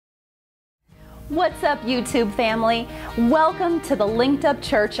What's up, YouTube family? Welcome to the Linked Up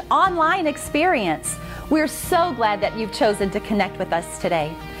Church online experience. We're so glad that you've chosen to connect with us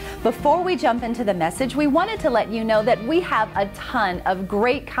today. Before we jump into the message, we wanted to let you know that we have a ton of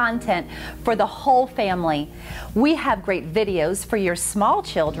great content for the whole family. We have great videos for your small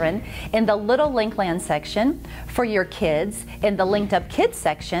children in the Little Linkland section, for your kids in the Linked Up Kids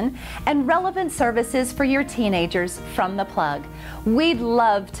section, and relevant services for your teenagers from the plug. We'd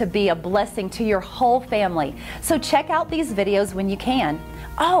love to be a blessing to your whole family, so check out these videos when you can.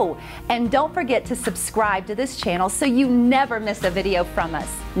 Oh, and don't forget to subscribe to this channel so you never miss a video from us.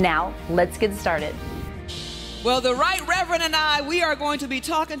 Now, let's get started. Well, the Right Reverend and I, we are going to be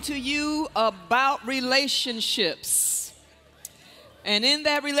talking to you about relationships. And in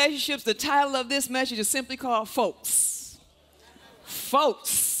that relationships, the title of this message is simply called Folks.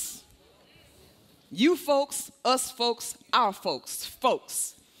 Folks. You folks, us folks, our folks.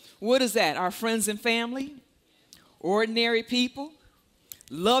 Folks. What is that? Our friends and family, ordinary people,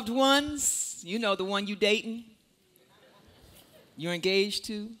 loved ones, you know, the one you dating, you're engaged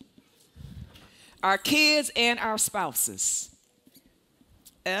to, our kids and our spouses.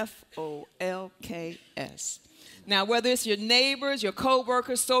 F.O.L.K.S. Now, whether it's your neighbors, your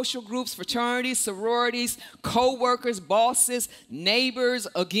co-workers, social groups, fraternities, sororities, co-workers, bosses, neighbors,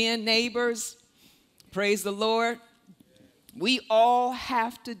 again, neighbors, praise the Lord. We all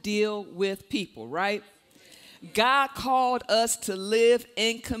have to deal with people, right? God called us to live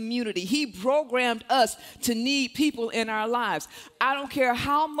in community. He programmed us to need people in our lives. I don't care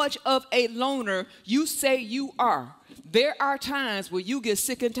how much of a loner you say you are. There are times where you get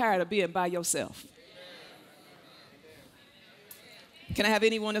sick and tired of being by yourself. Can I have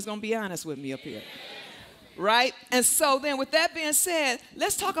anyone that's going to be honest with me up here? Right? And so then with that being said,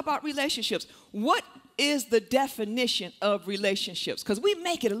 let's talk about relationships. What is the definition of relationships? Because we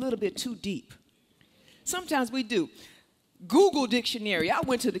make it a little bit too deep. Sometimes we do. Google Dictionary. I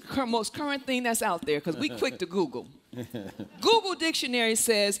went to the most current thing that's out there because we quick to Google. Google Dictionary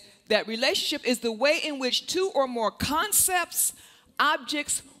says that relationship is the way in which two or more concepts,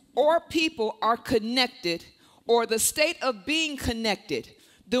 objects, or people are connected, or the state of being connected.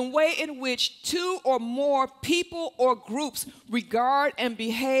 The way in which two or more people or groups regard and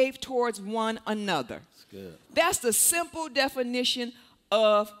behave towards one another. That's good. That's the simple definition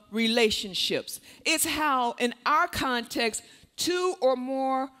of relationships. It's how, in our context, two or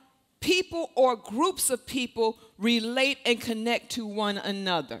more people or groups of people relate and connect to one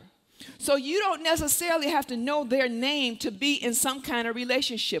another. So you don't necessarily have to know their name to be in some kind of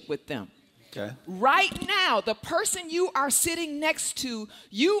relationship with them. Okay. Right now, the person you are sitting next to,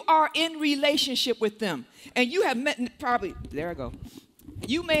 you are in relationship with them. And you have met, probably, there I go.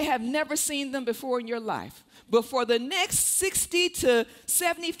 You may have never seen them before in your life. But for the next 60 to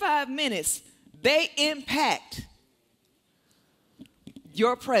 75 minutes, they impact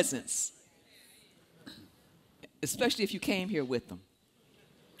your presence, especially if you came here with them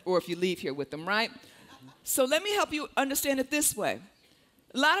or if you leave here with them, right? So let me help you understand it this way.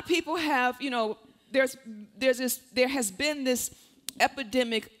 A lot of people have, you know, there has been this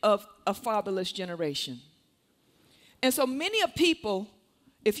epidemic of a fatherless generation. And so many of people,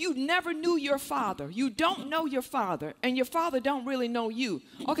 if you never knew your father, you don't know your father, and your father don't really know you,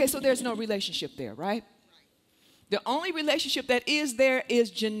 okay, so there's no relationship there, right? The only relationship that is there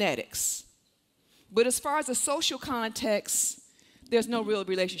is genetics. But as far as a social context, there's no real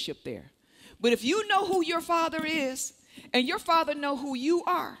relationship there. But if you know who your father is, and your father know who you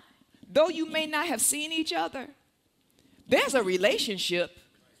are, though you may not have seen each other, there's a relationship.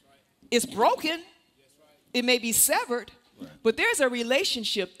 It's broken. It may be severed. But there's a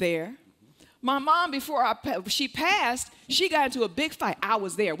relationship there. My mom, before she passed, she got into a big fight. I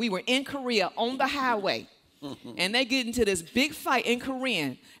was there. We were in Korea on the highway. And they get into this big fight in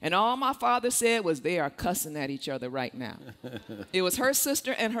Korean. And all my father said was, they are cussing at each other right now. It was her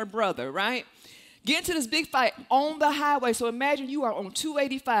sister and her brother, right? Get into this big fight on the highway. So imagine you are on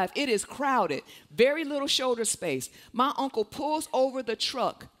 285. It is crowded. Very little shoulder space. My uncle pulls over the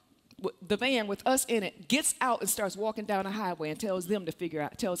truck, the van with us in it, gets out and starts walking down the highway and tells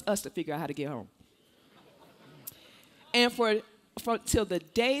us to figure out how to get home. And till the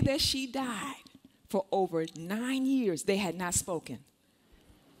day that she died, for over 9 years, they had not spoken.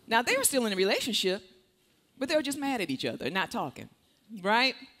 Now, they were still in a relationship, but they were just mad at each other, not talking,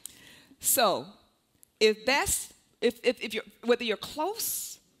 right? So, if you're, whether you're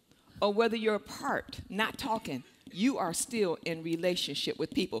close or whether you're apart, not talking, you are still in relationship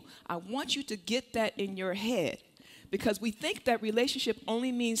with people. I want you to get that in your head because we think that relationship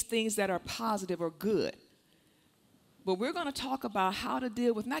only means things that are positive or good. But we're going to talk about how to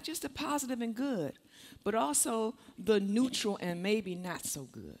deal with not just the positive and good, but also the neutral and maybe not so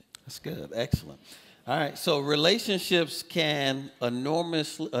good. That's good. Excellent. All right. So relationships can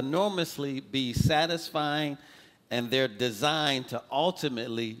enormously be satisfying, and they're designed to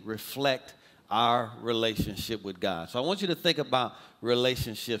ultimately reflect our relationship with God. So I want you to think about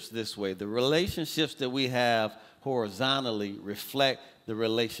relationships this way. The relationships that we have horizontally reflect the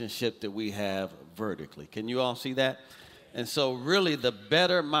relationship that we have vertically. Can you all see that? And so really, the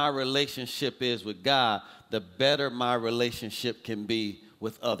better my relationship is with God, the better my relationship can be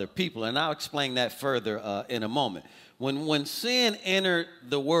with other people. And I'll explain that further in a moment. When sin entered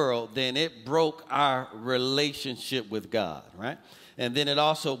the world, then it broke our relationship with God, right? And then it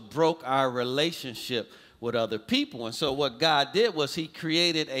also broke our relationship with other people. And so what God did was he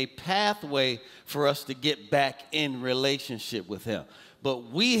created a pathway for us to get back in relationship with him.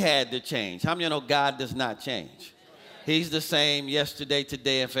 But we had to change. How many of you know God does not change? He's the same yesterday,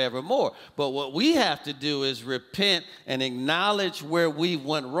 today, and forevermore. But what we have to do is repent and acknowledge where we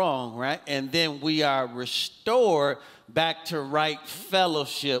went wrong, right? And then we are restored back to right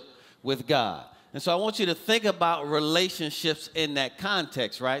fellowship with God. And so I want you to think about relationships in that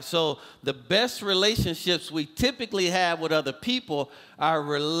context, right? So the best relationships we typically have with other people are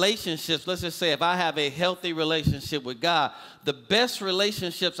relationships. Let's just say if I have a healthy relationship with God, the best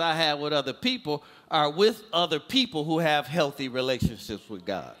relationships I have with other people are with other people who have healthy relationships with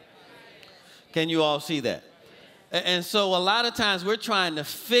God. Can you all see that? And so a lot of times we're trying to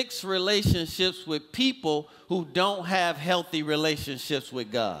fix relationships with people who don't have healthy relationships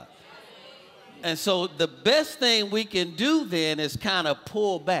with God. And so the best thing we can do then is kind of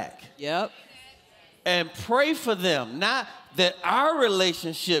pull back. Yep. And pray for them. Not that our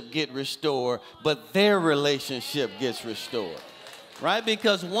relationship get restored, but their relationship gets restored. Right?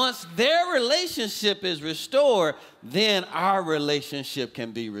 Because once their relationship is restored, then our relationship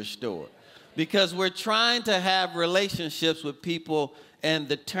can be restored. Because we're trying to have relationships with people and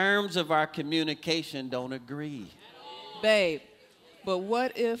the terms of our communication don't agree. Babe, but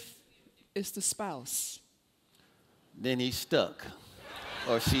what if it's the spouse? Then he's stuck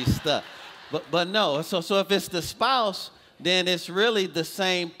or she's stuck. But no, so if it's the spouse, then it's really the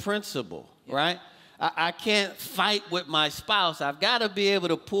same principle, right? I can't fight with my spouse. I've got to be able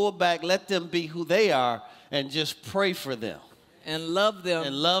to pull back, let them be who they are, and just pray for them. And love them.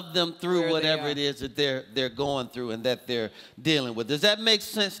 And love them through whatever it is that they're going through and that they're dealing with. Does that make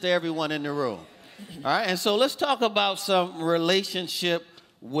sense to everyone in the room? All right, and so let's talk about some relationship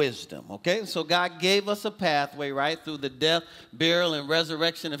wisdom, okay? So God gave us a pathway, right, through the death, burial, and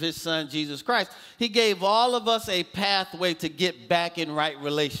resurrection of his son, Jesus Christ. He gave all of us a pathway to get back in right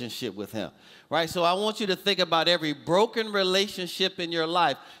relationship with him, right? So I want you to think about every broken relationship in your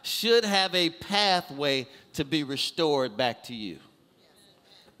life should have a pathway to be restored back to you.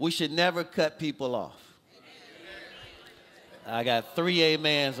 We should never cut people off. I got 3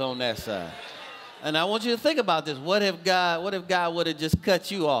 amens on that side. And I want you to think about this. What if God would have just cut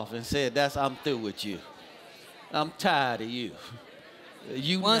you off and said, I'm through with you. I'm tired of you.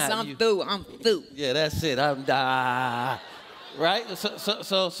 Once I'm through, I'm through. Yeah, that's it. I'm right?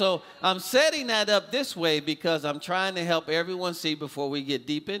 So I'm setting that up this way because I'm trying to help everyone see before we get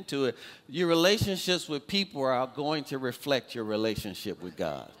deep into it. Your relationships with people are going to reflect your relationship with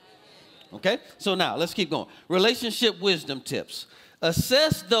God. Okay? So now let's keep going. Relationship wisdom tips.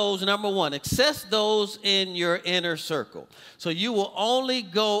 Assess those, number one, assess those in your inner circle. So you will only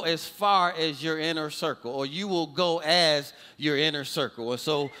go as far as your inner circle, or you will go as your inner circle. And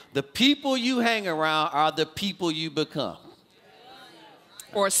so the people you hang around are the people you become.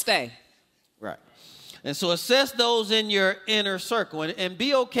 Or stay. Right. And so assess those in your inner circle and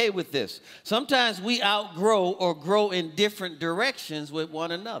be okay with this. Sometimes we outgrow or grow in different directions with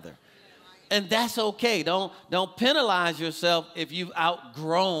one another. And that's okay. Don't penalize yourself if you've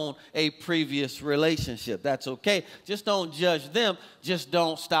outgrown a previous relationship. That's okay. Just don't judge them. Just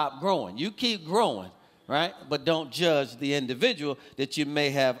don't stop growing. You keep growing, right? But don't judge the individual that you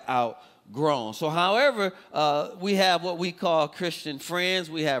may have outgrown. So however, we have what we call Christian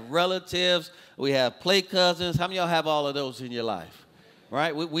friends. We have relatives. We have play cousins. How many of y'all have all of those in your life?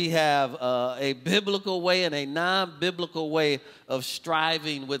 Right? We have a biblical way and a non-biblical way of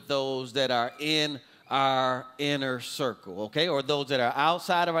striving with those that are in our inner circle, okay? Or those that are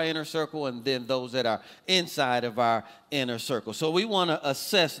outside of our inner circle and then those that are inside of our inner circle. So we want to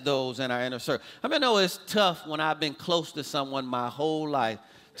assess those in our inner circle. I mean, I know it's tough when I've been close to someone my whole life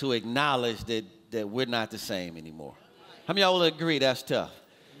to acknowledge that we're not the same anymore. How many of y'all will agree that's tough?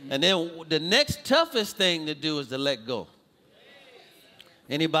 And then the next toughest thing to do is to let go.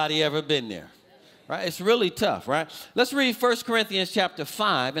 Anybody ever been there? right? It's really tough, right? Let's read 1 Corinthians chapter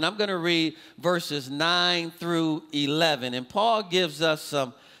 5, and I'm going to read verses 9 through 11. And Paul gives us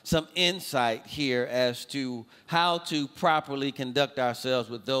some insight here as to how to properly conduct ourselves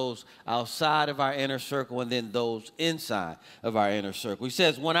with those outside of our inner circle and then those inside of our inner circle. He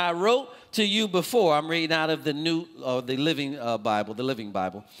says, when I wrote to you before, I'm reading out of the Living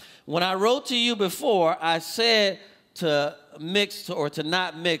Bible. When I wrote to you before, I said to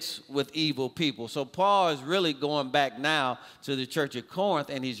not mix with evil people. So Paul is really going back now to the church of Corinth,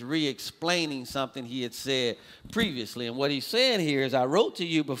 and he's re-explaining something he had said previously. And what he's saying here is, I wrote to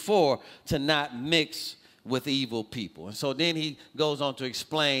you before to not mix with evil people. And so then he goes on to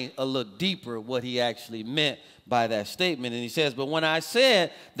explain a little deeper what he actually meant by that statement. And he says, but when I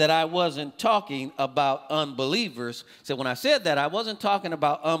said that I wasn't talking about unbelievers, so when I said that, I wasn't talking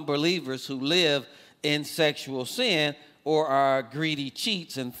about unbelievers who live in sexual sin or are greedy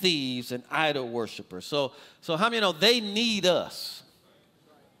cheats and thieves and idol worshipers. So how many know they need us?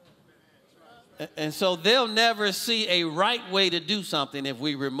 And so they'll never see a right way to do something if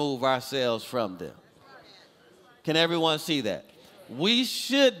we remove ourselves from them. Can everyone see that? We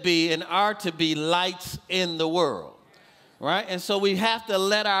should be and are to be lights in the world, right? And so we have to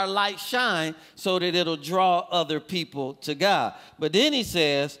let our light shine so that it'll draw other people to God. But then he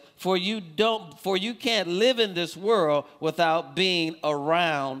says, for you can't live in this world without being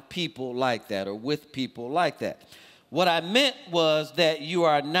around people like that or with people like that. What I meant was that you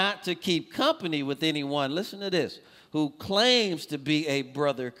are not to keep company with anyone, listen to this, who claims to be a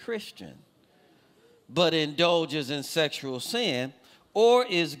brother Christian, but indulges in sexual sin, or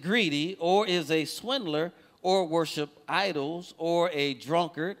is greedy, or is a swindler, or worship idols, or a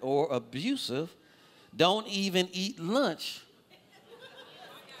drunkard, or abusive. Don't even eat lunch.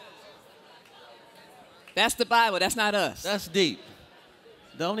 That's the Bible. That's not us. That's deep.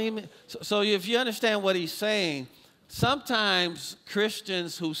 Don't even. So if you understand what he's saying, sometimes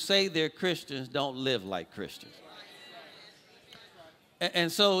Christians who say they're Christians don't live like Christians.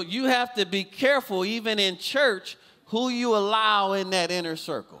 And so you have to be careful, even in church, who you allow in that inner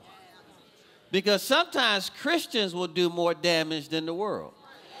circle. Because sometimes Christians will do more damage than the world.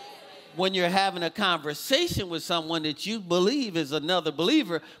 When you're having a conversation with someone that you believe is another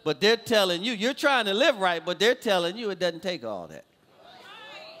believer, but they're telling you, you're trying to live right, but they're telling you it doesn't take all that.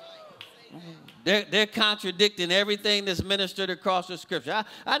 They're contradicting everything that's ministered across the scripture.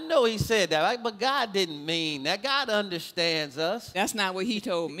 I know he said that, but God didn't mean that. God understands us. That's not what he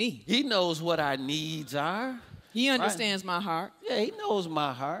told me. He knows what our needs are. He understands my heart. Yeah, he knows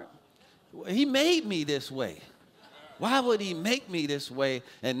my heart. He made me this way. Why would he make me this way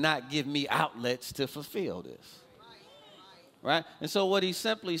and not give me outlets to fulfill this? Right? And so what he's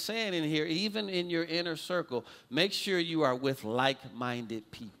simply saying in here, even in your inner circle, make sure you are with like-minded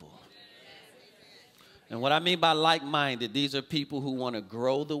people. And what I mean by like-minded, these are people who want to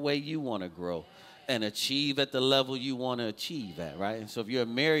grow the way you want to grow and achieve at the level you want to achieve at, right? And so if you're a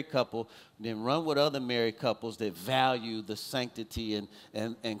married couple, then run with other married couples that value the sanctity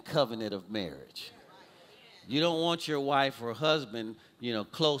and covenant of marriage. You don't want your wife or husband,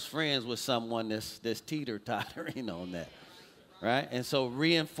 close friends with someone that's teeter-tottering on that, right? And so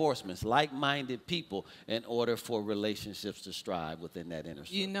reinforcements, like-minded people in order for relationships to strive within that inner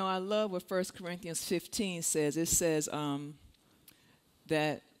circle. I love what 1 Corinthians 15 says. It says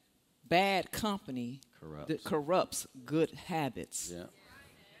that bad company corrupts good habits.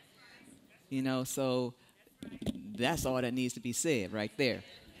 Yeah. So that's all that needs to be said right there.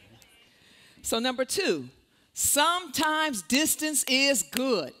 So number 2, sometimes distance is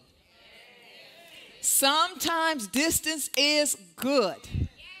good. Sometimes distance is good.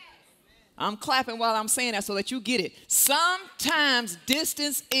 I'm clapping while I'm saying that so that you get it. Sometimes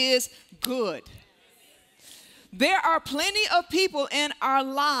distance is good. There are plenty of people in our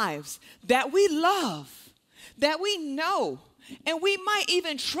lives that we love, that we know, and we might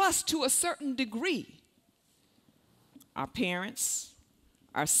even trust to a certain degree. Our parents,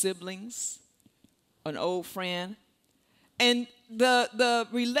 our siblings, an old friend, and the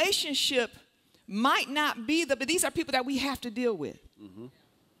relationship might not be but these are people that we have to deal with. Mm-hmm.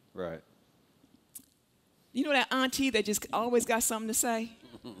 Right. You know that auntie that just always got something to say?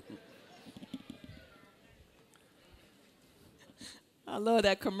 I love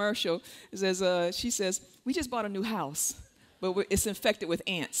that commercial. It says, she says, we just bought a new house, but it's infected with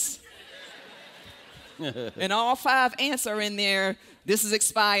ants. And all 5 ants are in there. This is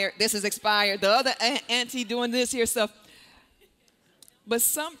expired. This is expired. The other auntie doing this here stuff. But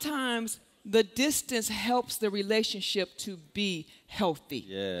sometimes the distance helps the relationship to be healthy.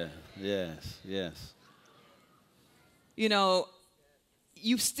 Yeah, yes.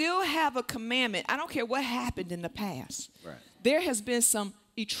 you still have a commandment. I don't care what happened in the past. Right. There has been some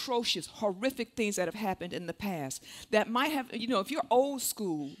atrocious, horrific things that have happened in the past that might have, if you're old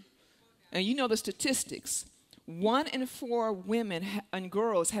school and you know the statistics, 1 in 4 women and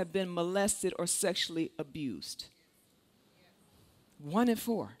girls have been molested or sexually abused. 1 in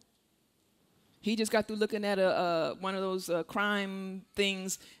 4. He just got through looking at one of those crime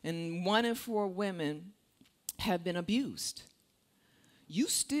things, and 1 in 4 women have been abused. You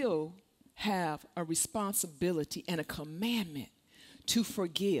still have a responsibility and a commandment to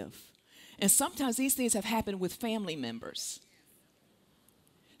forgive. And sometimes these things have happened with family members.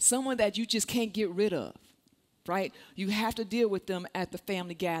 Someone that you just can't get rid of, right? You have to deal with them at the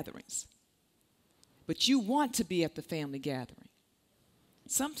family gatherings. But you want to be at the family gathering.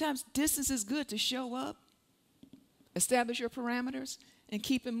 Sometimes distance is good to show up, establish your parameters, and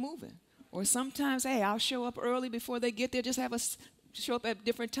keep it moving. Or sometimes, hey, I'll show up early before they get there, just have us show up at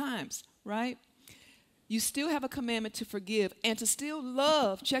different times, right? You still have a commandment to forgive and to still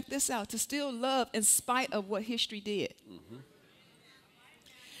love. Check this out, to still love in spite of what history did. Mm-hmm.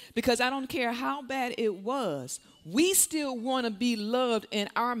 Because I don't care how bad it was, we still want to be loved in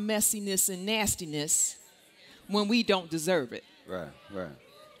our messiness and nastiness when we don't deserve it. Right, right.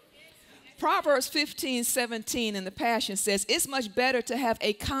 Proverbs 15:17 in the Passion says, it's much better to have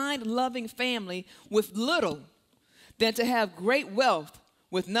a kind, loving family with little than to have great wealth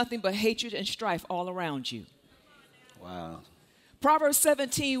with nothing but hatred and strife all around you. Wow. Proverbs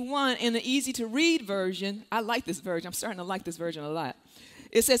 17:1 in the easy-to-read version, I like this version. I'm starting to like this version a lot.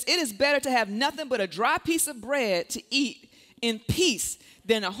 It says, it is better to have nothing but a dry piece of bread to eat in peace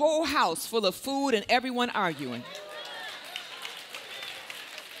than a whole house full of food and everyone arguing.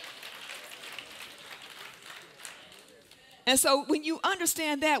 And so when you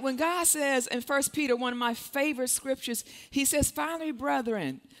understand that, when God says in 1 Peter, one of my favorite scriptures, he says, finally,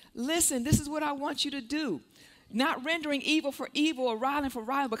 brethren, listen, this is what I want you to do. Not rendering evil for evil or riling for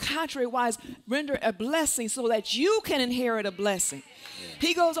riling, but contrariwise, render a blessing so that you can inherit a blessing. Yeah.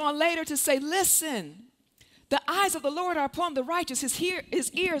 He goes on later to say, listen, the eyes of the Lord are upon the righteous,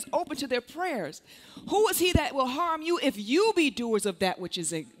 his ears open to their prayers. Who is he that will harm you if you be doers of that which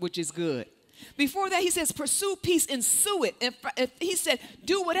is good? Before that, he says, pursue peace and sue it. And he said,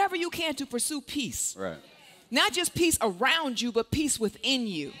 do whatever you can to pursue peace. Right. Not just peace around you, but peace within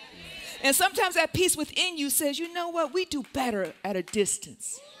you. And sometimes that peace within you says, you know what? We do better at a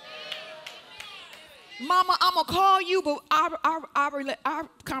distance. Mama, I'm going to call you, but our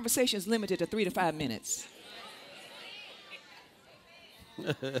conversation is limited to 3 to 5 minutes.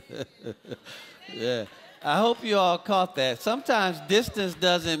 Yeah. I hope you all caught that. Sometimes distance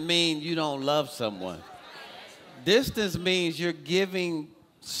doesn't mean you don't love someone. Distance means you're giving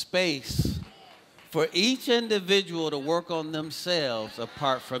space for each individual to work on themselves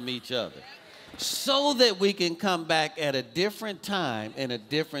apart from each other, so that we can come back at a different time in a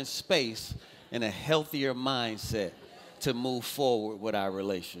different space in a healthier mindset to move forward with our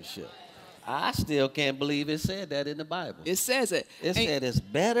relationship. I still can't believe it said that in the Bible. It says it. It said it's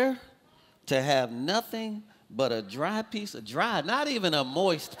better to have nothing but a dry piece of not even a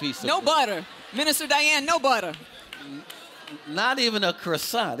moist piece of no butter. Minister Diane, no butter. Not even a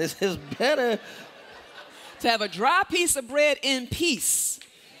croissant. It's better to have a dry piece of bread in peace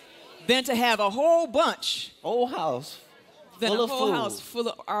than to have a whole bunch. Whole house full of food. Whole house full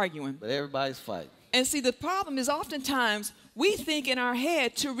of arguing. But everybody's fighting. And see, the problem is oftentimes we think in our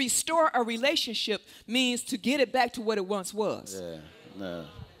head to restore a relationship means to get it back to what it once was. Yeah, no.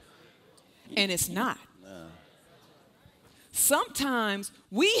 And it's not. No. Sometimes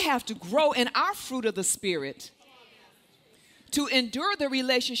we have to grow in our fruit of the Spirit to endure the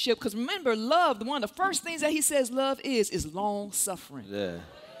relationship. Because remember, love, one of the first things that he says love is long suffering. Yeah.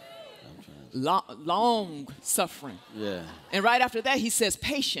 Long suffering. Yeah. And right after that, he says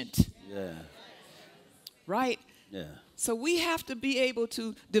patient. Yeah. Right? Yeah. So we have to be able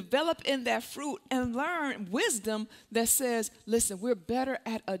to develop in that fruit and learn wisdom that says, listen, we're better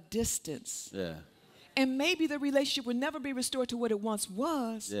at a distance. Yeah. And maybe the relationship will never be restored to what it once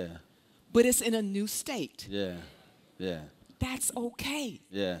was. Yeah. But it's in a new state. Yeah. Yeah. That's okay.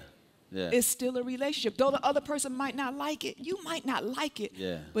 Yeah. Yeah. It's still a relationship. Though the other person might not like it, you might not like it.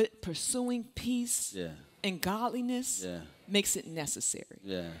 Yeah. But pursuing peace and godliness makes it necessary.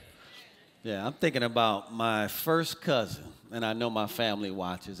 Yeah. Yeah, I'm thinking about my first cousin, and I know my family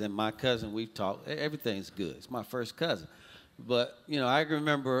watches, and my cousin, we've talked, everything's good. It's my first cousin. But, I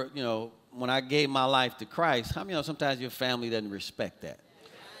remember, when I gave my life to Christ, how many know sometimes your family doesn't respect that?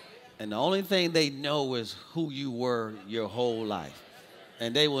 And the only thing they know is who you were your whole life.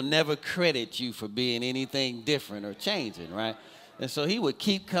 And they will never credit you for being anything different or changing, right? And so he would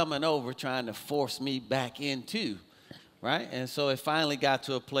keep coming over trying to force me back into, right? And so it finally got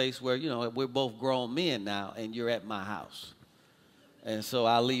to a place where, you know, we're both grown men now and you're at my house. And so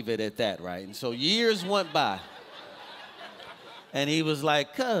I'll leave it at that, right? And so years went by. And he was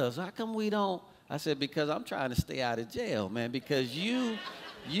like, cuz, how come we don't? I said, because I'm trying to stay out of jail, man, because you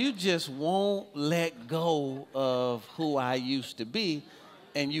just won't let go of who I used to be,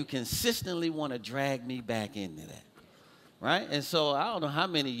 and you consistently want to drag me back into that. Right? And so I don't know how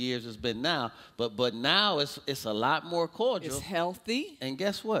many years it's been now, but now it's a lot more cordial. It's healthy. And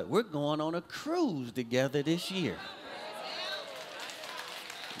guess what? We're going on a cruise together this year.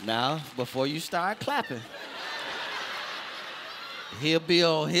 Now, before you start clapping, he'll be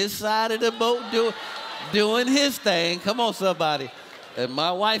on his side of the boat doing his thing. Come on, somebody. And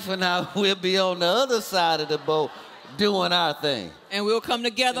my wife and I will be on the other side of the boat doing our thing. And we'll come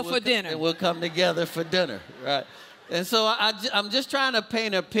together for dinner. And we'll come together for dinner, right? And so I'm just trying to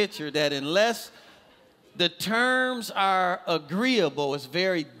paint a picture that unless the terms are agreeable, it's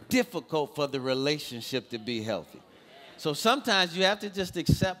very difficult for the relationship to be healthy. So sometimes you have to just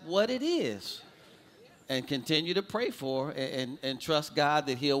accept what it is and continue to pray for and trust God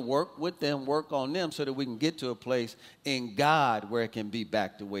that he'll work with them, work on them so that we can get to a place in God where it can be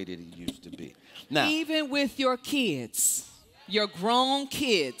back the way that it used to be. Now, even with your kids, your grown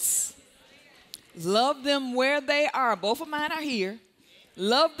kids, love them where they are. Both of mine are here.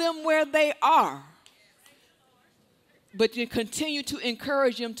 Love them where they are. But you continue to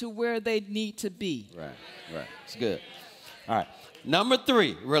encourage them to where they need to be. Right. It's good. All right. Number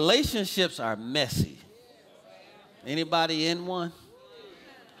 3, relationships are messy. Anybody in one?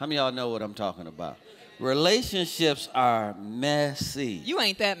 How many of y'all know what I'm talking about? Relationships are messy. You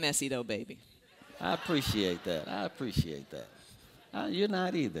ain't that messy though, baby. I appreciate that. You're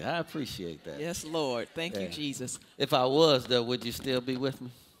not either. I appreciate that. Yes, Lord. Thank you, Jesus. If I was, though, would you still be with me?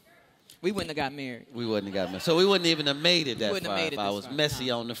 We wouldn't have got married. We wouldn't have got married. So we wouldn't even have made it that far if I was messy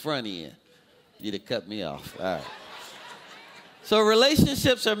on the front end. You'd have cut me off. All right. So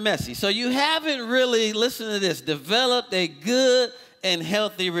relationships are messy. So you haven't really, listen to this, developed a good and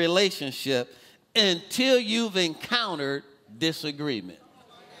healthy relationship until you've encountered disagreement.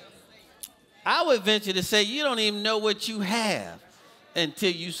 I would venture to say you don't even know what you have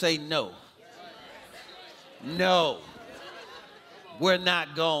until you say no. No, we're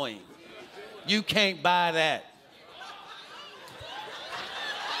not going. You can't buy that.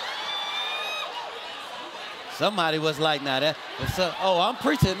 Somebody was like, nah, that. So, oh, I'm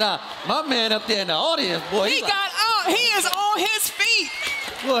preaching now. My man up there in the audience, boy. He is on his feet.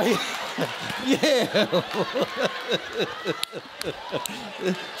 Boy, yeah.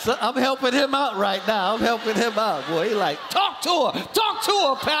 So I'm helping him out right now. I'm helping him out, boy. He like, talk to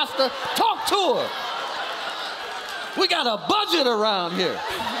her, pastor. Talk to her. We got a budget around here.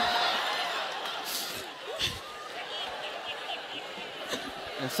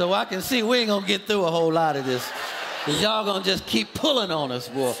 And so I can see we ain't gonna get through a whole lot of this. Because y'all gonna just keep pulling on us,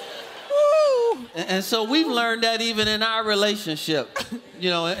 boy. Woo! And so we've learned that even in our relationship.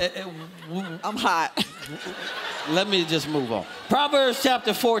 You know, I'm hot. Let me just move on. Proverbs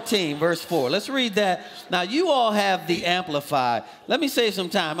chapter 14, verse 4. Let's read that. Now, you all have the Amplified. Let me save some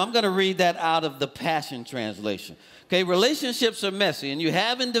time. I'm going to read that out of the Passion Translation. Okay, relationships are messy, and you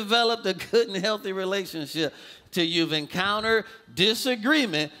haven't developed a good and healthy relationship till you've encountered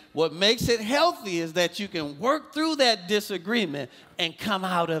disagreement. What makes it healthy is that you can work through that disagreement and come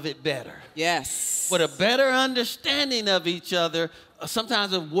out of it better. Yes. With a better understanding of each other,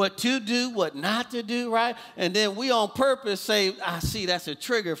 sometimes of what to do, what not to do, right? And then we on purpose say, I see that's a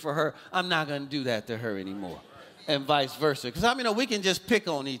trigger for her. I'm not going to do that to her anymore. And vice versa. Because I mean, we can just pick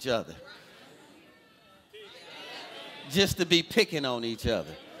on each other. Just to be picking on each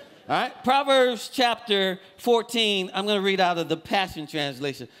other. All right? Proverbs chapter 14, I'm going to read out of the Passion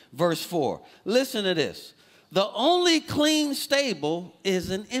Translation, verse 4. Listen to this. The only clean stable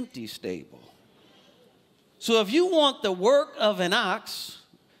is an empty stable. So if you want the work of an ox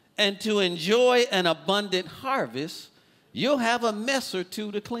and to enjoy an abundant harvest, you'll have a mess or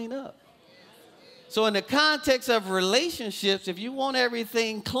two to clean up. So in the context of relationships, if you want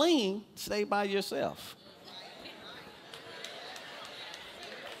everything clean, stay by yourself.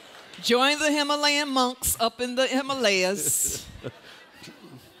 Join the Himalayan monks up in the Himalayas.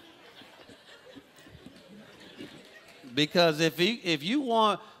 Because if you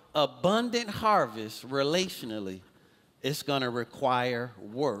want abundant harvest relationally, it's going to require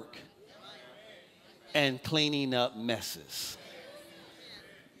work and cleaning up messes.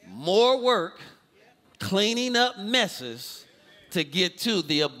 More work cleaning up messes to get to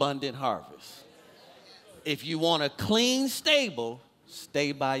the abundant harvest. If you want a clean stable,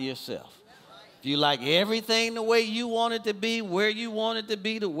 stay by yourself. If you like everything the way you want it to be, where you want it to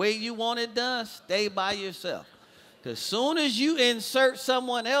be, the way you want it done, stay by yourself. Because as soon as you insert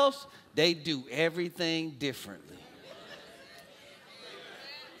someone else, they do everything differently.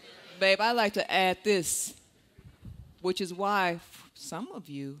 Babe, I like to add this, which is why some of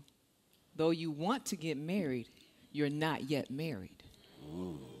you, though you want to get married, you're not yet married.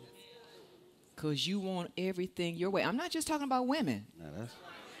 Because you want everything your way. I'm not just talking about women. No,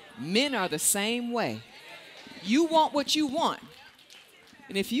 Men are the same way. You want what you want.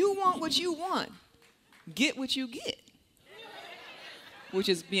 And if you want what you want, get what you get, which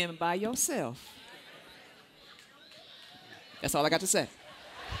is being by yourself. That's all I got to say.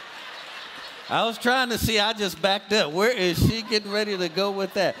 I was trying to see, I just backed up. Where is she getting ready to go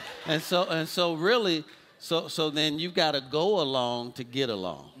with that? And so really, so then you got to go along to get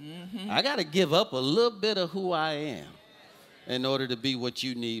along. Mm-hmm. I got to give up a little bit of who I am in order to be what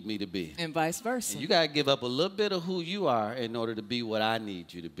you need me to be. And vice versa. And you got to give up a little bit of who you are in order to be what I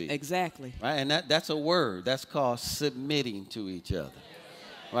need you to be. Exactly. Right? And that's a word. That's called submitting to each other.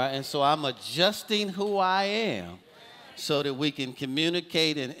 Right? And so I'm adjusting who I am so that we can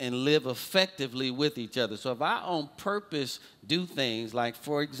communicate and live effectively with each other. So if I on purpose do things like,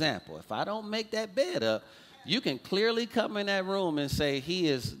 for example, if I don't make that bed up, you can clearly come in that room and say, he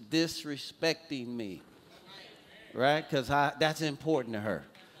is disrespecting me. Right? Because that's important to her.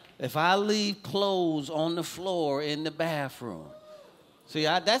 If I leave clothes on the floor in the bathroom, see,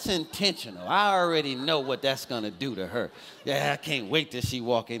 that's intentional. I already know what that's going to do to her. Yeah, I can't wait till she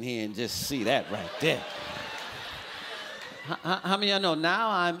walk in here and just see that right there. How many of y'all know now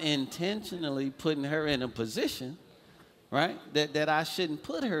I'm intentionally putting her in a position, right, that I shouldn't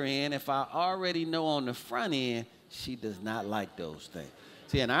put her in if I already know on the front end she does not like those things.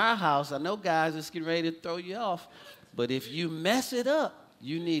 See, in our house, I know guys just getting ready to throw you off, but if you mess it up,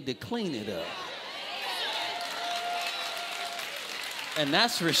 you need to clean it up. And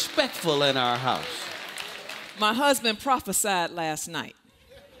that's respectful in our house. My husband prophesied last night.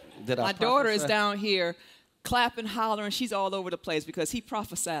 My daughter is down here clapping, hollering. She's all over the place because he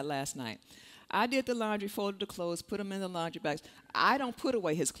prophesied last night. I did the laundry, folded the clothes, put them in the laundry bags. I don't put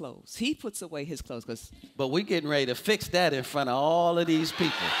away his clothes. He puts away his clothes. But we're getting ready to fix that in front of all of these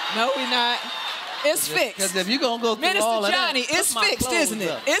people. No, we're not. It's fixed. Because if you're going to go through Minister all of Johnny, that, it's fixed, isn't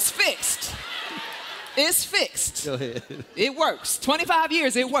it? Up. It's fixed. It's fixed. Go ahead. It works. 25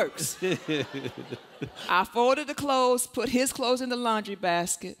 years, it works. I folded the clothes, put his clothes in the laundry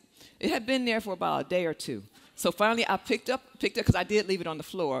basket. It had been there for about a day or two. So finally, I picked it because I did leave it on the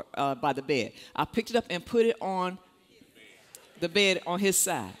floor by the bed. I picked it up and put it on the bed on his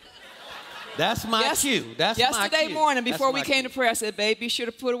side. That's my cue. That's my cue. Yesterday morning, before we came to prayer, I said, babe, be sure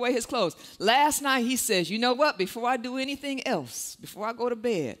to put away his clothes. Last night, he says, you know what? Before I do anything else, before I go to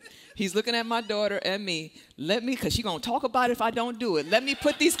bed, he's looking at my daughter and me. Because she's going to talk about it if I don't do it. Let me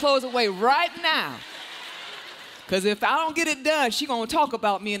put these clothes away right now. Because if I don't get it done, she's going to talk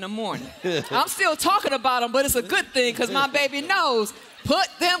about me in the morning. I'm still talking about them, but it's a good thing because my baby knows, put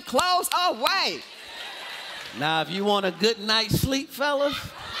them clothes away. Now, if you want a good night's sleep, fellas,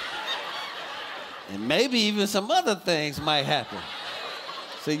 and maybe even some other things might happen.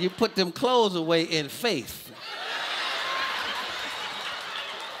 So you put them clothes away in faith.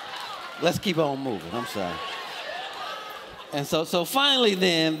 Let's keep on moving. I'm sorry. And so finally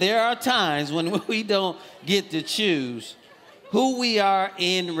then, there are times when we don't get to choose who we are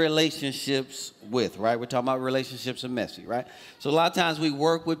in relationships with, right? We're talking about relationships are messy, right? So a lot of times we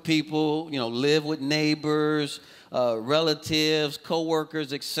work with people, live with neighbors, relatives,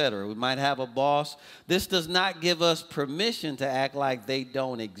 coworkers, etc. We might have a boss. This does not give us permission to act like they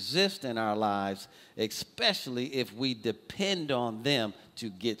don't exist in our lives, especially if we depend on them to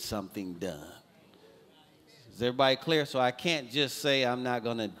get something done. Is everybody clear? So I can't just say I'm not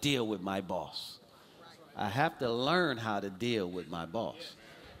going to deal with my boss. I have to learn how to deal with my boss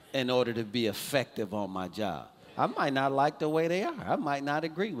in order to be effective on my job. I might not like the way they are. I might not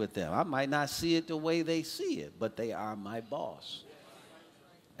agree with them. I might not see it the way they see it, but they are my boss.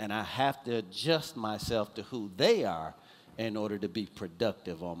 And I have to adjust myself to who they are in order to be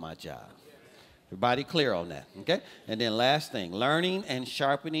productive on my job. Everybody clear on that, okay? And then last thing, learning and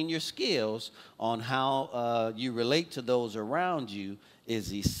sharpening your skills on how you relate to those around you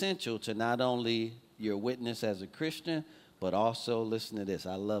is essential to not only your witness as a Christian, but also, listen to this,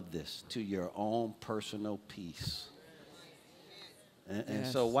 I love this, to your own personal peace. And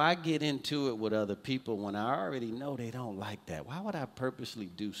so why get into it with other people when I already know they don't like that? Why would I purposely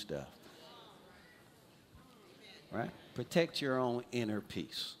do stuff? Right? Protect your own inner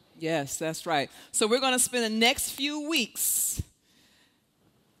peace. Yes, that's right. So we're going to spend the next few weeks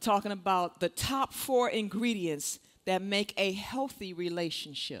talking about the top 4 ingredients that make a healthy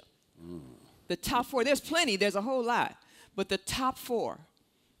relationship. The top 4, there's plenty, there's a whole lot. But the top 4,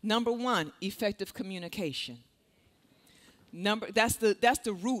 number 1, effective communication. That's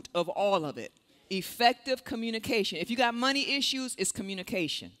the root of all of it. Effective communication. If you got money issues, it's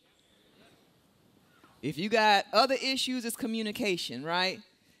communication. If you got other issues, it's communication, right?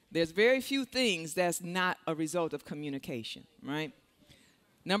 There's very few things that's not a result of communication, right?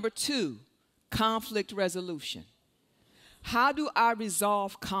 Number 2, conflict resolution. How do I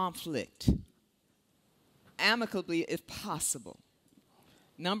resolve conflict? Amicably, if possible.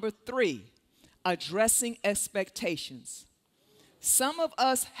 Number 3, addressing expectations. Some of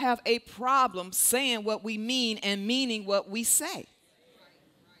us have a problem saying what we mean and meaning what we say.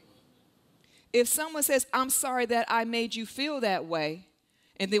 If someone says, I'm sorry that I made you feel that way,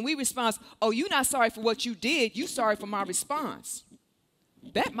 and then we respond, oh, you're not sorry for what you did, you're sorry for my response.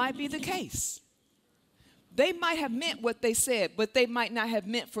 That might be the case. They might have meant what they said, but they might not have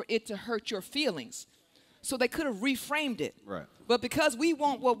meant for it to hurt your feelings. So they could have reframed it. Right. But because we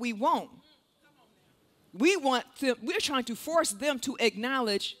want what we want, we're trying to force them to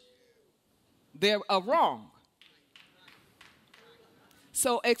acknowledge they're wrong.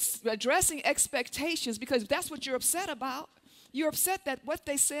 So addressing expectations, because that's what you're upset about. You're upset that what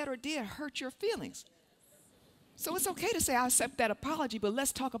they said or did hurt your feelings. So it's okay to say, I accept that apology, but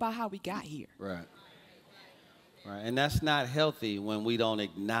let's talk about how we got here. Right. Right. And that's not healthy when we don't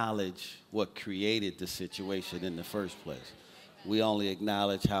acknowledge what created the situation in the first place. We only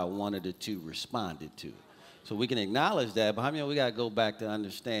acknowledge how one of the two responded to it. So we can acknowledge that, but we got to go back to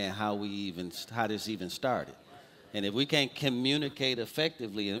understand how this even started. And if we can't communicate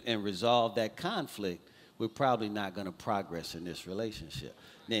effectively and resolve that conflict, we're probably not going to progress in this relationship.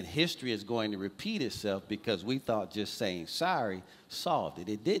 Then history is going to repeat itself because we thought just saying sorry solved it.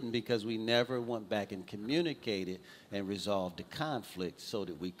 It didn't, because we never went back and communicated and resolved the conflict so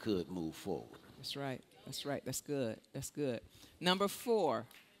that we could move forward. That's right. That's right. That's good. That's good. Number 4.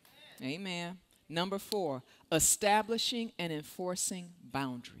 Amen. Number 4, establishing and enforcing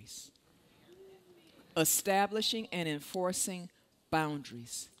boundaries. Establishing and enforcing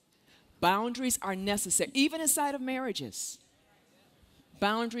boundaries. Boundaries are necessary, even inside of marriages.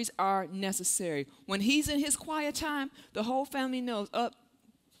 Boundaries are necessary. When he's in his quiet time, the whole family knows,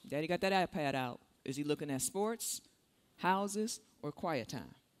 Daddy got that iPad out. Is he looking at sports, houses, or quiet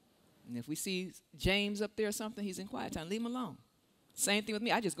time? And if we see James up there or something, he's in quiet time. Leave him alone. Same thing with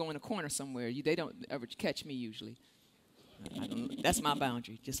me. I just go in a corner somewhere. They don't ever catch me usually. That's my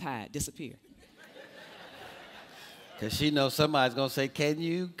boundary. Just hide, disappear. Because she knows somebody's going to say, can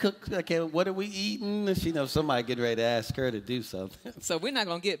you cook? What are we eating? And she knows somebody getting ready to ask her to do something. So we're not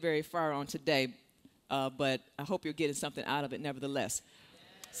going to get very far on today, but I hope you're getting something out of it nevertheless.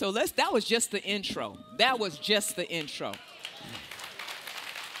 So that was just the intro. That was just the intro.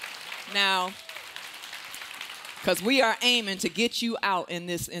 Now, because we are aiming to get you out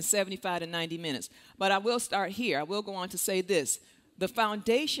in 75 to 90 minutes. But I will start here. I will go on to say this. The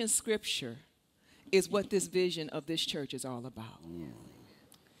foundation scripture is what this vision of this church is all about.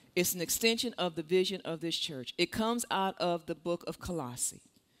 It's an extension of the vision of this church. It comes out of the book of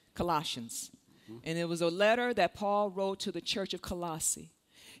Colossians. And it was a letter that Paul wrote to the church of Colossae.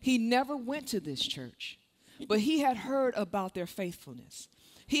 He never went to this church, but he had heard about their faithfulness.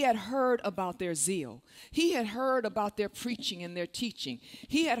 He had heard about their zeal. He had heard about their preaching and their teaching.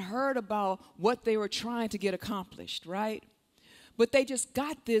 He had heard about what they were trying to get accomplished, right? But they just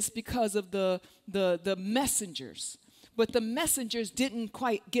got this because of the messengers. But the messengers didn't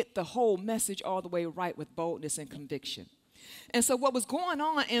quite get the whole message all the way right with boldness and conviction. And so what was going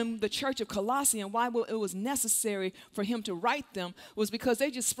on in the church of Colossae and why it was necessary for him to write them was because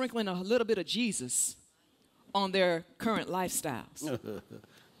they just sprinkling a little bit of Jesus on their current lifestyles.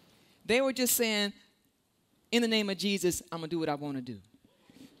 They were just saying, in the name of Jesus, I'm going to do what I want to do.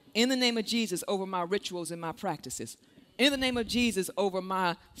 In the name of Jesus, over my rituals and my practices. In the name of Jesus, over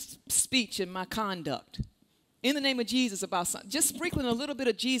my speech and my conduct. In the name of Jesus, about something. Just sprinkling a little bit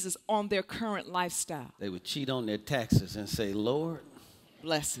of Jesus on their current lifestyle. They would cheat on their taxes and say, Lord,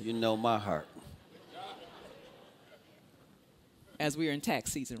 bless you. You know my heart. As we are in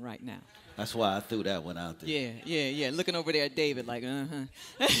tax season right now. That's why I threw that one out there. Yeah. Looking over there at David like,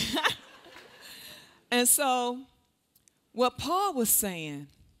 And so what Paul was saying,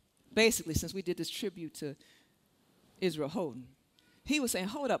 basically, since we did this tribute to Israel Houghton, he was saying,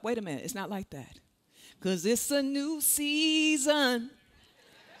 hold up, wait a minute, it's not like that. Because it's a new season.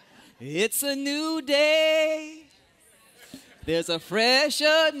 It's a new day. There's a fresh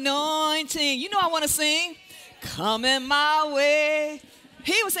anointing. You know I want to sing. Coming my way.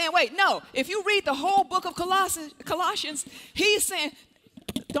 He was saying, wait, no. If you read the whole book of Colossians, he's saying,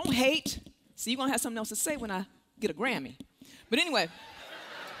 don't hate. See, you're going to have something else to say when I get a Grammy. But anyway.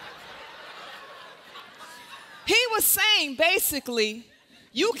 He was saying, basically,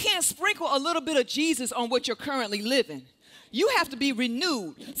 you can't sprinkle a little bit of Jesus on what you're currently living. You have to be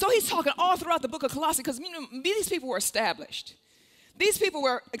renewed. So he's talking all throughout the book of Colossians because these people were established. These people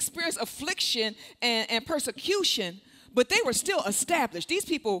were experienced affliction and persecution, but they were still established. These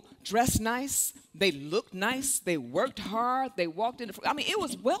people dressed nice. They looked nice. They worked hard. They walked in. It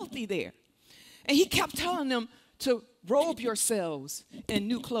was wealthy there. And he kept telling them to robe yourselves in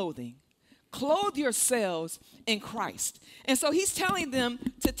new clothing. Clothe yourselves in Christ. And so he's telling them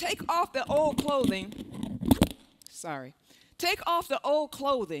to take off the old clothing. Take off the old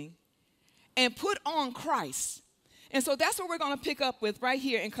clothing and put on Christ. And so that's what we're going to pick up with right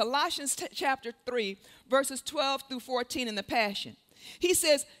here in Colossians chapter 3, verses 12 through 14 in the Passion. He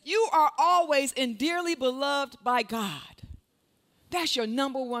says, you are always and dearly beloved by God. That's your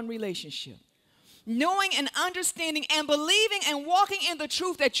number one relationship. Knowing and understanding and believing and walking in the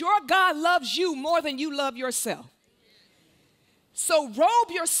truth that your God loves you more than you love yourself. So robe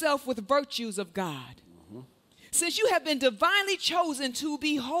yourself with virtues of God. Since you have been divinely chosen to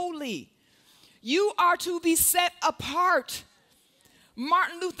be holy, you are to be set apart.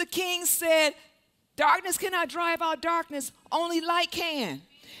 Martin Luther King said, darkness cannot drive out darkness, only light can.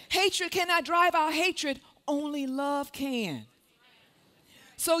 Hatred cannot drive out hatred, only love can.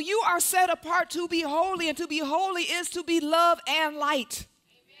 So you are set apart to be holy, and to be holy is to be love and light.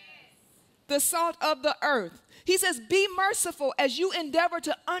 The salt of the earth. He says, be merciful as you endeavor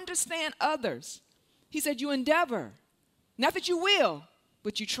to understand others. He said, you endeavor. Not that you will,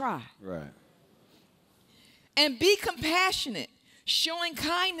 but you try. Right. And be compassionate, showing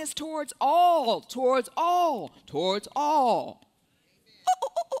kindness towards all.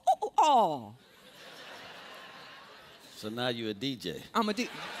 All. So now you're a DJ. I'm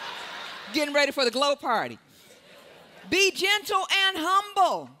getting ready for the glow party. Be gentle and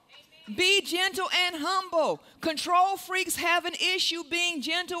humble. Be gentle and humble. Control freaks have an issue being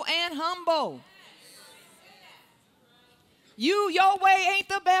gentle and humble. Your way ain't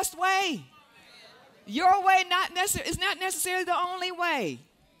the best way. Your way is not necessarily the only way.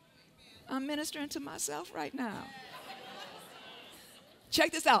 I'm ministering to myself right now.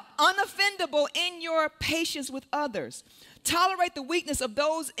 Check this out. Unoffendable in your patience with others. Tolerate the weakness of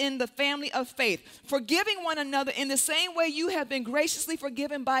those in the family of faith, forgiving one another in the same way you have been graciously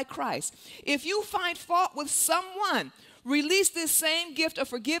forgiven by Christ. If you find fault with someone, release this same gift of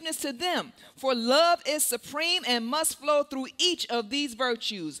forgiveness to them, for love is supreme and must flow through each of these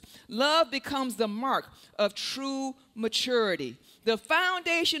virtues. Love becomes the mark of true maturity. The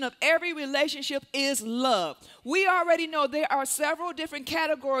foundation of every relationship is love. We already know there are several different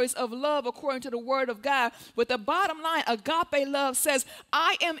categories of love according to the Word of God, but the bottom line, agape love says,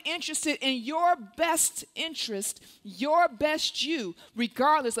 I am interested in your best interest, your best you,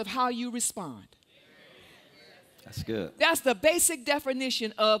 regardless of how you respond. That's good. That's the basic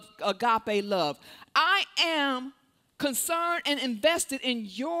definition of agape love. I am concerned and invested in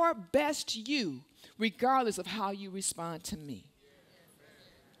your best you, regardless of how you respond to me.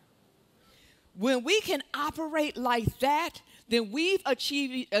 When we can operate like that, then we've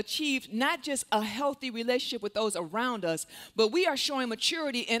achieved not just a healthy relationship with those around us, but we are showing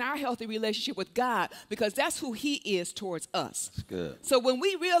maturity in our healthy relationship with God, because that's who He is towards us. That's good. So when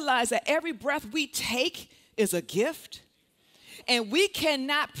we realize that every breath we take is a gift, and we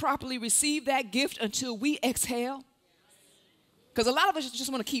cannot properly receive that gift until we exhale, because a lot of us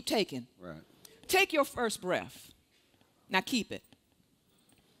just want to keep taking. Right. Take your first breath. Now keep it.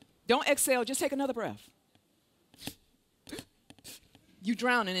 Don't exhale, just take another breath. You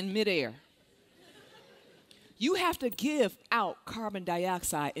drowning in midair. You have to give out carbon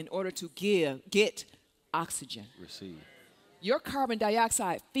dioxide in order to get oxygen. Receive. Your carbon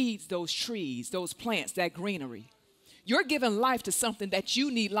dioxide feeds those trees, those plants, that greenery. You're giving life to something that you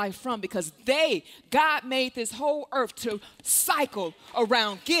need life from, because God made this whole earth to cycle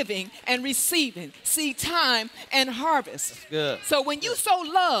around giving and receiving, seed time and harvest. That's good. So when you sow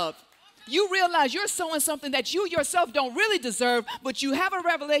love, you realize you're sowing something that you yourself don't really deserve, but you have a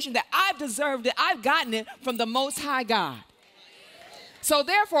revelation that I've deserved it, I've gotten it from the Most High God. So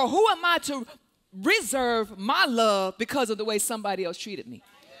therefore, who am I to reserve my love because of the way somebody else treated me?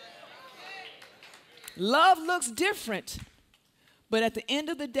 Love looks different, but at the end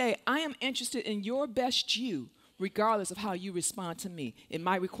of the day, I am interested in your best you, regardless of how you respond to me. It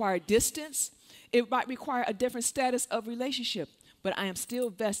might require distance. It might require a different status of relationship, but I am still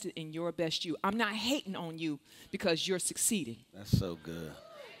vested in your best you. I'm not hating on you because you're succeeding. That's so good.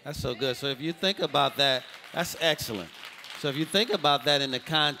 That's so good. So if you think about that, that's excellent. So if you think about that in the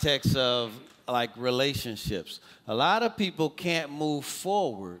context of like relationships, a lot of people can't move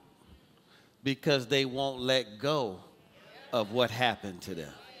forward because they won't let go of what happened to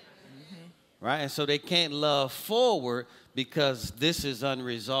them. Mm-hmm. Right? And so they can't love forward because this is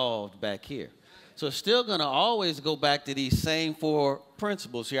unresolved back here. So it's still going to always go back to these same 4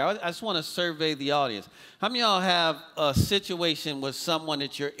 principles here. I just want to survey the audience. How many of y'all have a situation with someone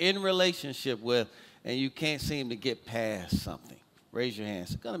that you're in relationship with and you can't seem to get past something? Raise your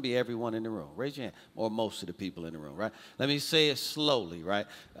hands. It's going to be everyone in the room. Raise your hand. Or most of the people in the room, right? Let me say it slowly, right?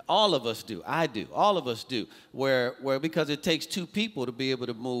 All of us do. I do. All of us do. Where because it takes 2 people to be able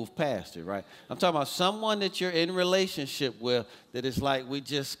to move past it, right? I'm talking about someone that you're in relationship with that is like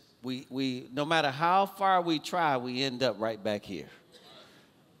we no matter how far we try, we end up right back here.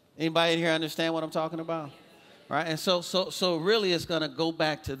 Anybody in here understand what I'm talking about? Right? And so really it's going to go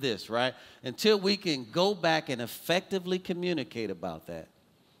back to this, right? Until we can go back and effectively communicate about that,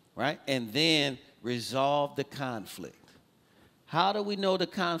 right? And then resolve the conflict. How do we know the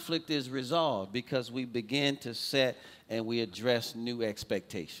conflict is resolved? Because we begin to set and we address new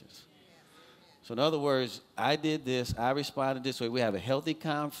expectations. So in other words, I did this, I responded this way. We have a healthy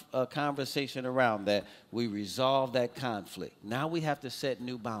conversation around that. We resolve that conflict. Now we have to set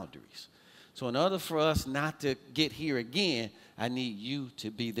new boundaries. So in order for us not to get here again, I need you to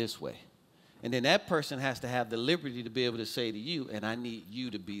be this way. And then that person has to have the liberty to be able to say to you, and I need you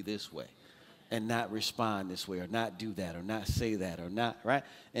to be this way. And not respond this way, or not do that, or not say that, or not, right?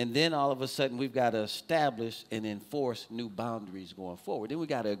 And then all of a sudden, we've got to establish and enforce new boundaries going forward. Then we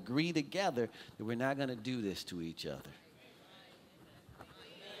got to agree together that we're not going to do this to each other,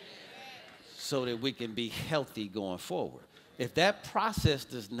 so that we can be healthy going forward. If that process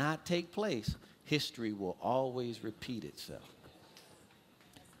does not take place, history will always repeat itself.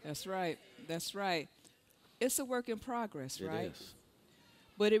 That's right. That's right. It's a work in progress, right? It is.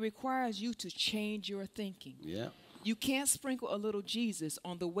 But it requires you to change your thinking. Yeah. You can't sprinkle a little Jesus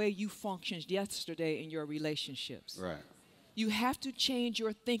on the way you functioned yesterday in your relationships. Right. You have to change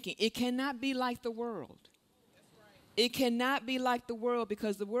your thinking. It cannot be like the world. It cannot be like the world,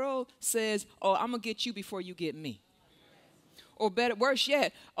 because the world says, oh, I'm going to get you before you get me. Or better, worse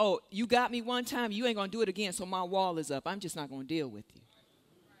yet, oh, you got me one time, you ain't going to do it again, so my wall is up. I'm just not going to deal with you.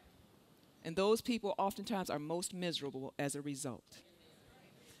 And those people oftentimes are most miserable as a result,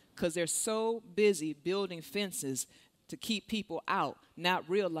 because they're so busy building fences to keep people out, not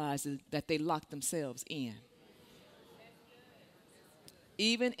realizing that they locked themselves in.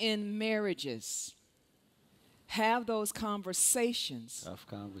 Even in marriages, have those conversations. Tough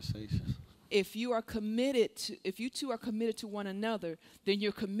conversations. If you two are committed to one another, then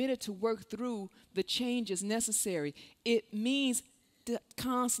you're committed to work through the changes necessary. It means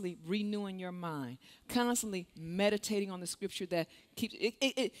constantly renewing your mind, constantly meditating on the scripture that keeps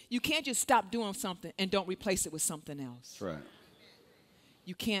it. You can't just stop doing something and don't replace it with something else. That's right.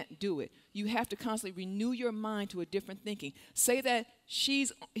 You can't do it. You have to constantly renew your mind to a different thinking. Say that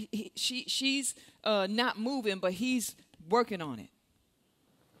she's not moving, but he's working on it.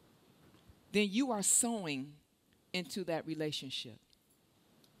 Then you are sowing into that relationship.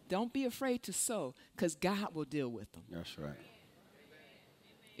 Don't be afraid to sow, because God will deal with them. That's right.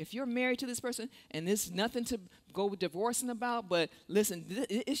 If you're married to this person and there's nothing to go divorcing about, but listen,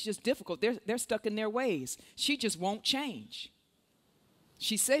 it's just difficult. They're stuck in their ways. She just won't change.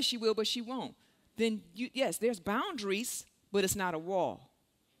 She says she will, but she won't. Then, yes, there's boundaries, but it's not a wall.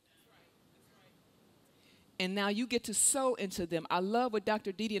 And now you get to sow into them. I love what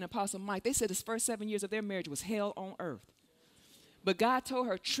Dr. Didi and Apostle Mike, they said his first 7 years of their marriage was hell on earth. But God told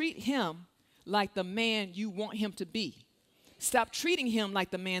her, treat him like the man you want him to be. Stop treating him like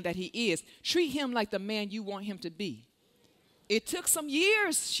the man that he is. Treat him like the man you want him to be. It took some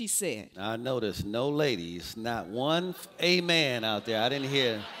years, she said. I noticed no ladies, not one amen out there. I didn't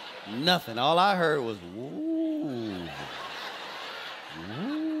hear nothing. All I heard was, ooh.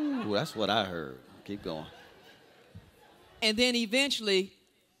 Ooh, that's what I heard. Keep going. And then eventually,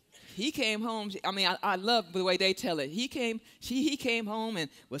 he came home. I mean, I love the way they tell it. He came home and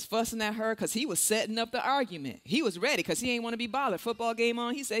was fussing at her because he was setting up the argument. He was ready because he ain't want to be bothered. Football game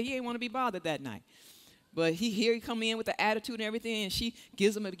on, he said he ain't want to be bothered that night. But he come in with the attitude and everything, and she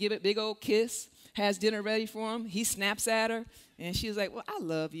gives him a big old kiss, has dinner ready for him. He snaps at her, and she's like, well, I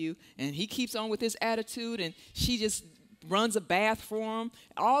love you. And he keeps on with his attitude, and she just runs a bath for him.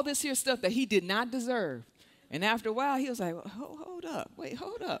 All this here stuff that he did not deserve. And after a while, he was like, hold up, wait,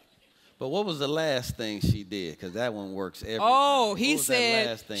 hold up. But what was the last thing she did? Because that one works every time. Oh, he What was that said,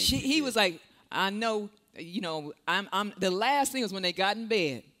 last thing he did? was like, I know, you know, I'm the last thing was when they got in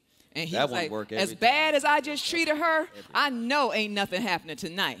bed. And he That was one like, work as every bad time. as I just treated her, I know ain't nothing happening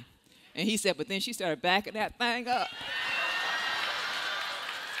tonight. And he said, but then she started backing that thing up.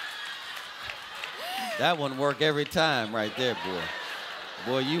 That one work every time right there, boy.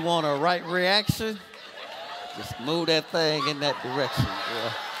 Boy, you want a right reaction? Just move that thing in that direction,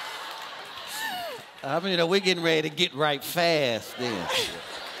 boy. I mean, you know, we're getting ready to get right fast then.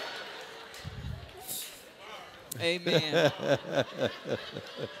 Amen.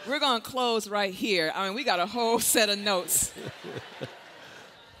 We're going to close right here. I mean, we got a whole set of notes.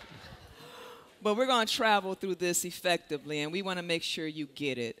 But we're going to travel through this effectively, and we want to make sure you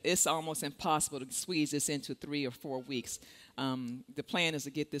get it. It's almost impossible to squeeze this into 3 or 4 weeks. The plan is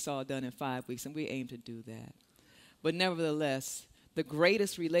to get this all done in 5 weeks, and we aim to do that. But nevertheless, the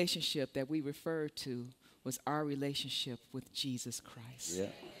greatest relationship that we referred to was our relationship with Jesus Christ. Yeah,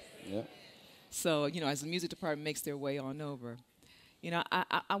 yeah. So, you know, as the music department makes their way on over, you know,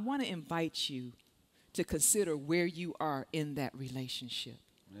 I want to invite you to consider where you are in that relationship.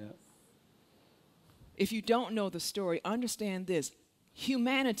 Yeah. If you don't know the story, understand this.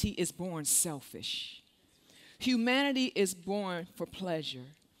 Humanity is born selfish. Humanity is born for pleasure.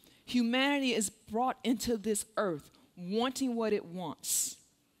 Humanity is brought into this earth wanting what it wants.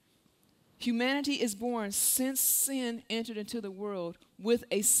 Humanity is born since sin entered into the world with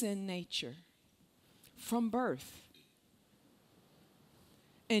a sin nature from birth.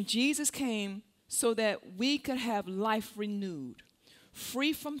 And Jesus came so that we could have life renewed,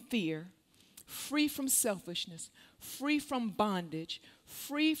 free from fear, free from selfishness, free from bondage,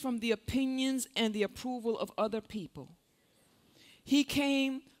 free from the opinions and the approval of other people. He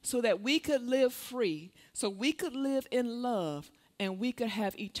came so that we could live free, so we could live in love, and we could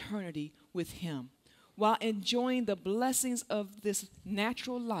have eternity with him while enjoying the blessings of this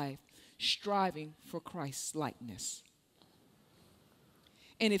natural life, striving for Christ's likeness.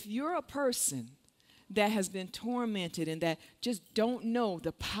 And if you're a person that has been tormented and that just don't know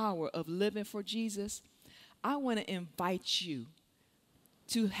the power of living for Jesus, I want to invite you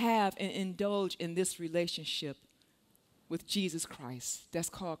to have and indulge in this relationship with Jesus Christ. That's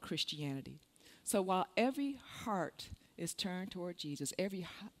called Christianity. So while every heart is turned toward Jesus, every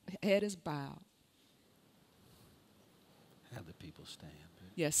head is bowed. Have the people stand.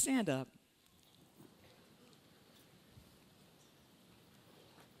 Yes, stand up.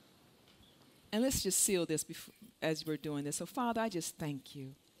 And let's just seal this as we're doing this. So, Father, I just thank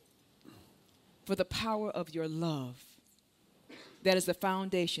you for the power of your love that is the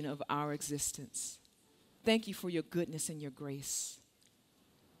foundation of our existence. Thank you for your goodness and your grace.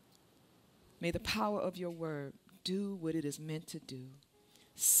 May the power of your word do what it is meant to do.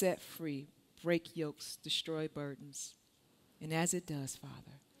 Set free, break yokes, destroy burdens. And as it does,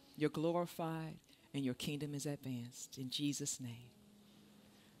 Father, you're glorified and your kingdom is advanced. In Jesus' name.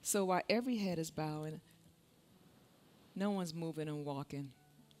 So while every head is bowing, no one's moving and walking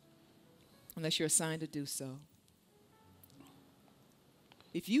unless you're assigned to do so.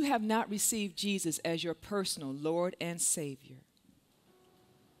 If you have not received Jesus as your personal Lord and Savior,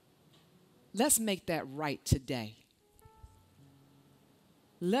 let's make that right today.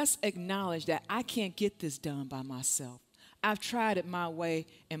 Let's acknowledge that I can't get this done by myself. I've tried it my way,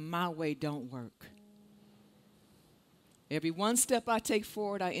 and my way don't work. Every one step I take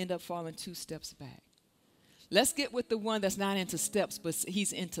forward, I end up falling 2 steps back. Let's get with the one that's not into steps, but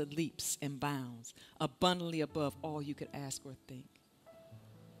he's into leaps and bounds, abundantly above all you could ask or think.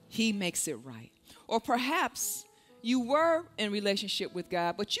 He makes it right. Or perhaps you were in relationship with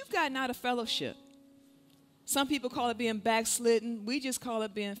God, but you've gotten out of fellowship. Some people call it being backslidden. We just call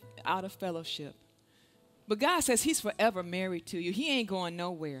it being out of fellowship. But God says he's forever married to you. He ain't going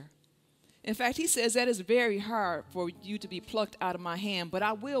nowhere. In fact, he says that it's very hard for you to be plucked out of my hand, but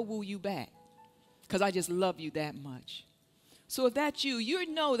I will woo you back because I just love you that much. So if that's you, you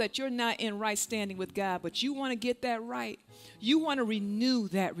know that you're not in right standing with God, but you want to get that right. You want to renew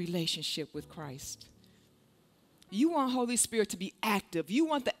that relationship with Christ. You want Holy Spirit to be active. You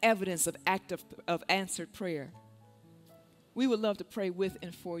want the evidence of answered prayer. We would love to pray with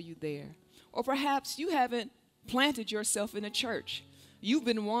and for you there. Or perhaps you haven't planted yourself in a church. You've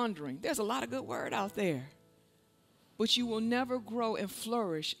been wandering. There's a lot of good word out there. But you will never grow and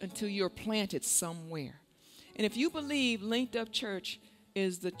flourish until you're planted somewhere. And if you believe Linked Up Church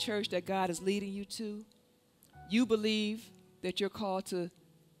is the church that God is leading you to, you believe that you're called to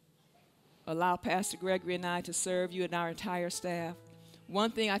allow Pastor Gregory and I to serve you and our entire staff,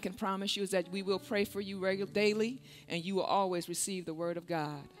 One thing I can promise you is that we will pray for you daily, and you will always receive the word of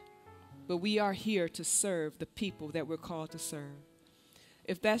God. But we are here to serve the people that we're called to serve.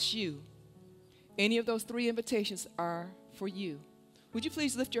 If that's you, any of those 3 invitations are for you. Would you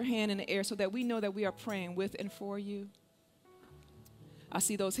please lift your hand in the air so that we know that we are praying with and for you? I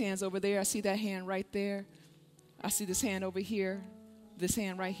see those hands over there. I see that hand right there. I see this hand over here. This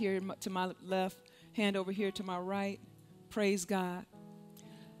hand right here to my left. Hand over here to my right. Praise God.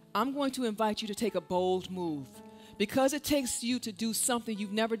 I'm going to invite you to take a bold move, because it takes you to do something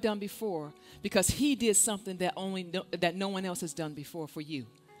you've never done before, because he did something that no one else has done before for you.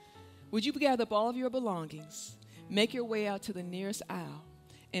 Would you gather up all of your belongings, make your way out to the nearest aisle,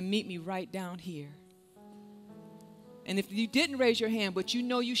 and meet me right down here? And if you didn't raise your hand, but you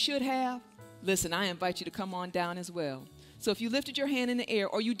know you should have, listen, I invite you to come on down as well. So if you lifted your hand in the air,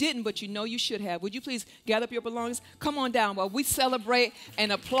 or you didn't, but you know you should have, would you please gather up your belongings? Come on down while we celebrate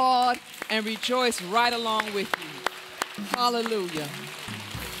and applaud and rejoice right along with you. Hallelujah.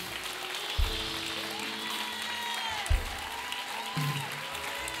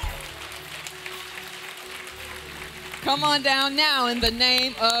 Come on down now in the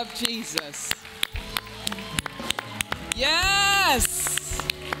name of Jesus. Yes.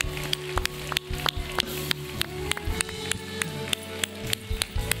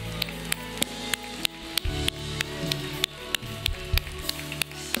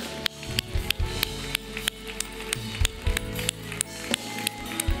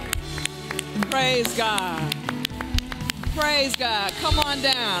 Praise God. Praise God. Come on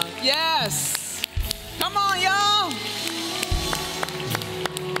down. Yes. Come on, y'all.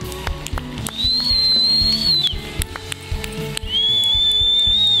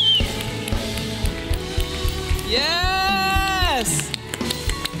 Yes.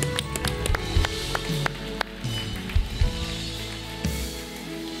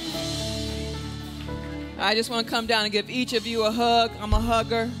 I just want to come down and give each of you a hug. I'm a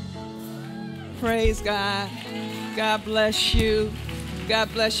hugger. Praise God. God bless you.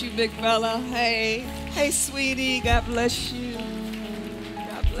 God bless you, big fella. Hey. Hey, sweetie. God bless you.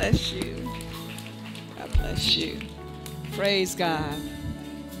 God bless you. God bless you. Praise God.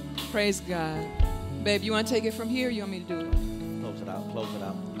 Praise God. Babe, you want to take it from here, or you want me to do it? Close it out. Close it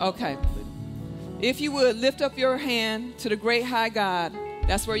out. Okay. If you would, lift up your hand to the great high God.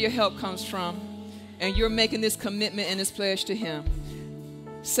 That's where your help comes from. And you're making this commitment and this pledge to him.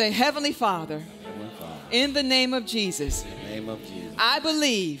 Say, Heavenly Father, in the name of Jesus, I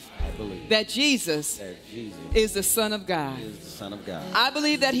believe that Jesus is the Son of God. I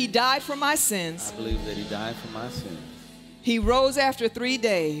believe that he died for my sins. He rose after 3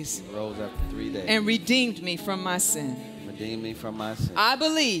 days. And redeemed me from my sin. I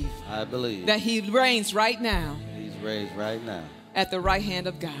believe that he reigns right now. He's raised right now. At the right hand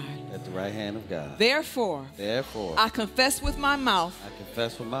of God. At the right hand of God. Therefore, I confess with my mouth.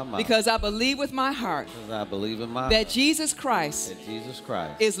 Because I believe with my heart. That Jesus Christ.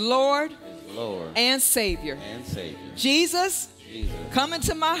 Is Lord. And Savior. Jesus. Come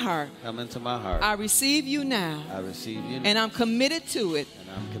into my heart. I receive you now. And I'm committed to it.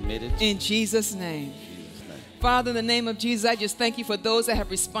 In Jesus' name. Father, in the name of Jesus, I just thank you for those that have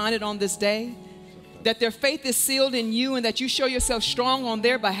responded on this day. That their faith is sealed in you, and that you show yourself strong on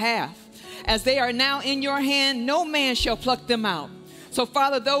their behalf. As they are now in your hand, no man shall pluck them out. So,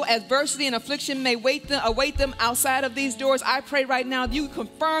 Father, though adversity and affliction may await them outside of these doors, I pray right now you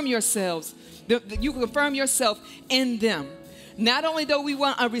confirm yourself in them. Not only do we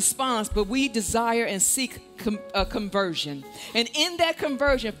want a response, but we desire and seek a conversion. And in that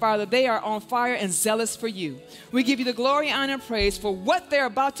conversion, Father, they are on fire and zealous for you. We give you the glory, honor, and praise for what they're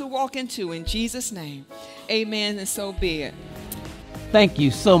about to walk into. In Jesus' name, amen, and so be it. Thank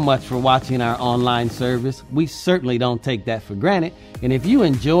you so much for watching our online service. We certainly don't take that for granted. And if you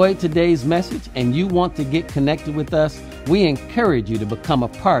enjoyed today's message and you want to get connected with us, we encourage you to become a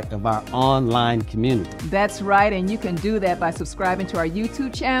part of our online community. That's right, and you can do that by subscribing to our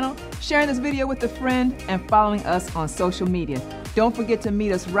YouTube channel, sharing this video with a friend, and following us on social media. Don't forget to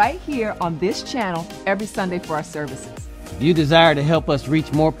meet us right here on this channel every Sunday for our services. If you desire to help us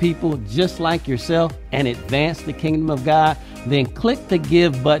reach more people just like yourself and advance the kingdom of God, then click the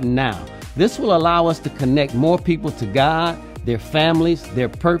Give button now. This will allow us to connect more people to God, their families, their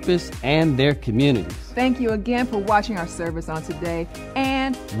purpose, and their communities. Thank you again for watching our service on today,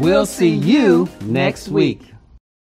 and we'll see you next week.